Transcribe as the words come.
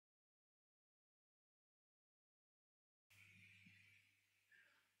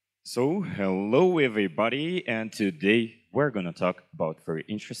So, hello everybody, and today we're gonna talk about a very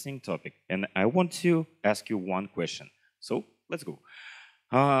interesting topic. And I want to ask you one question. So, let's go.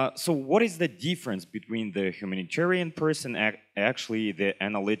 So, what is the difference between the humanitarian person, actually the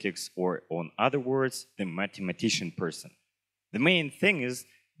analytics, or on other words, the mathematician person? The main thing is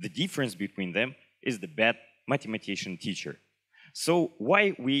the difference between them is the bad mathematician teacher. So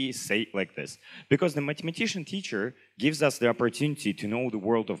why we say like this? Because the mathematician teacher gives us the opportunity to know the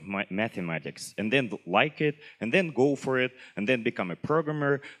world of mathematics and then like it and then go for it and then become a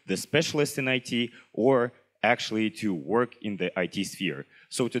programmer, the specialist in IT, or actually to work in the IT sphere.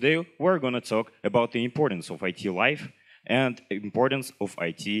 So today we're going to talk about the importance of IT life and importance of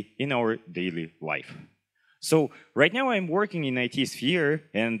IT in our daily life. So right now I'm working in IT sphere,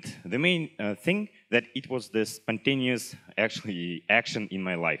 and the main thing that it was the spontaneous action in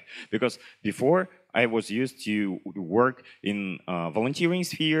my life. Because before I was used to work in volunteering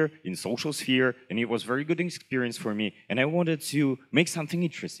sphere, in social sphere, and it was very good experience for me. And I wanted to make something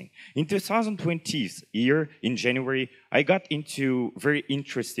interesting. In 2020 year, in January, I got into very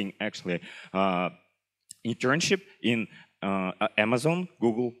interesting internship in Amazon,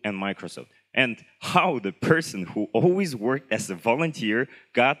 Google, and Microsoft. And how the person who always worked as a volunteer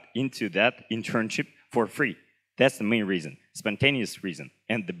got into that internship for free. That's the main reason, spontaneous reason,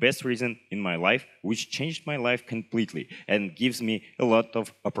 and the best reason in my life, which changed my life completely and gives me a lot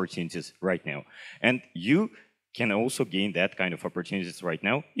of opportunities right now. And you can also gain that kind of opportunities right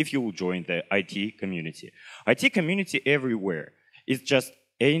now if you will join the IT community. IT community everywhere. It's just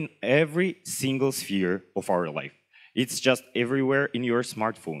in every single sphere of our life. It's just everywhere in your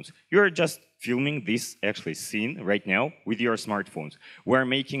smartphones. You're just filming this scene right now with your smartphones. We're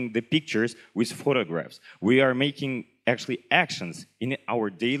making the pictures with photographs. We are making actions in our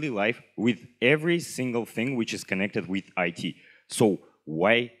daily life with every single thing which is connected with IT. So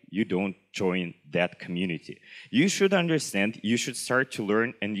why you don't join that community? You should understand, you should start to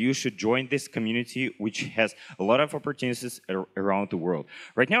learn, and you should join this community which has a lot of opportunities around the world.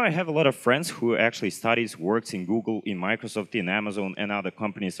 Right now I have a lot of friends who actually studies, works in Google, in Microsoft, in Amazon, and other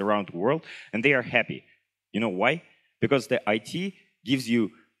companies around the world, and they are happy. You know why? Because the IT gives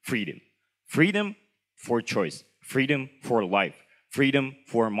you freedom. Freedom for choice, freedom for life, freedom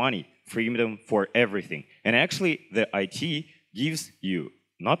for money, freedom for everything. And actually the IT gives you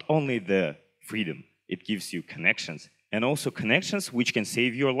not only the freedom, it gives you connections, and also connections which can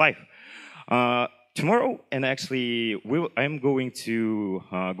save your life. Tomorrow, and I'm going to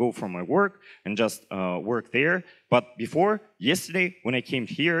go for my work and just work there. But before, yesterday, when I came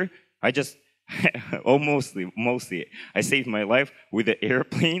here, I just mostly, I saved my life with the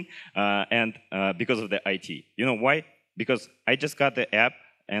airplane and because of the IT. You know why? Because I just got the app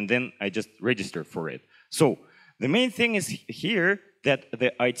and then I just registered for it. So the main thing is here that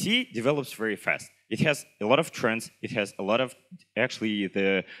the IT develops very fast. It has a lot of trends. It has a lot of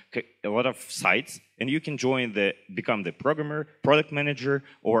a lot of sites, and you can become the programmer, product manager,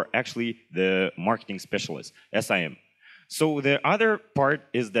 or actually the marketing specialist, as I am. So the other part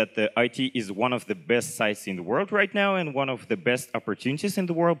is that the IT is one of the best sites in the world right now and one of the best opportunities in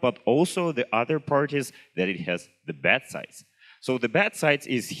the world, but also the other part is that it has the bad sides. So the bad sides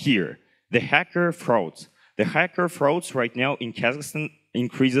is here, the hacker frauds. The hacker frauds right now in Kazakhstan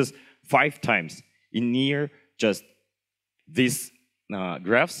increases 5 times in near just these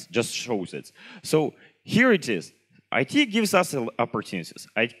graphs just shows it. So here it is. IT gives us opportunities.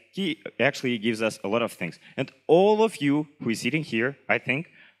 IT actually gives us a lot of things. And all of you who is sitting here, I think,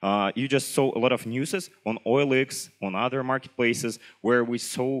 you just saw a lot of news on OLX, on other marketplaces, where we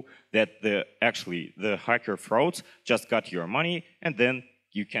saw that the hacker frauds just got your money and then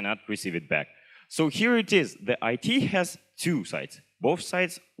you cannot receive it back. So here it is. The IT has 2 sides. Both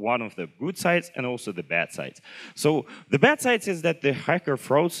sides, one of the good sides and also the bad sides. So the bad sides is that the hacker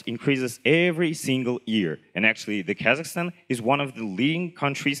frauds increases every single year. And actually, the Kazakhstan is one of the leading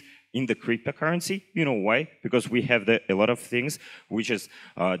countries in the cryptocurrency. You know why? Because we have a lot of things which is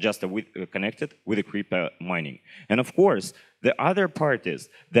connected with the crypto mining. And of course, the other part is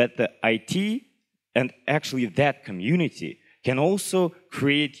that the IT and actually that community can also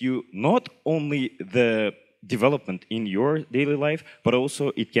create you not only the development in your daily life, but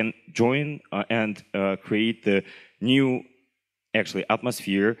also it can join and create the new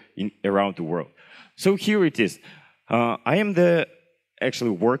atmosphere around the world. So here it is. I am the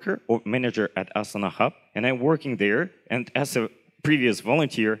worker or manager at Astana Hub, and I'm working there. And as a previous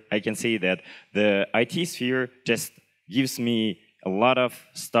volunteer, I can say that the IT sphere just gives me a lot of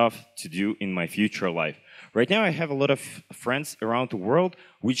stuff to do in my future life. Right now, I have a lot of friends around the world,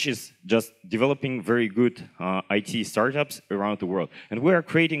 which is just developing very good IT startups around the world. And we are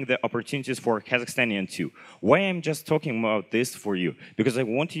creating the opportunities for Kazakhstanian too. Why I'm just talking about this for you? Because I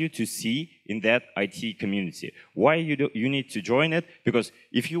want you to see in that IT community. Why you need to join it? Because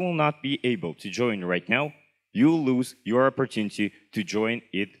if you will not be able to join right now, you'll lose your opportunity to join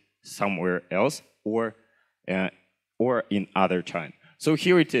it somewhere else or in other time. So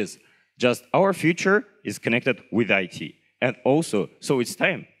here it is. Just our future is connected with IT. And also, so it's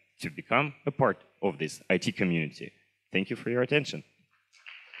time to become a part of this IT community. Thank you for your attention.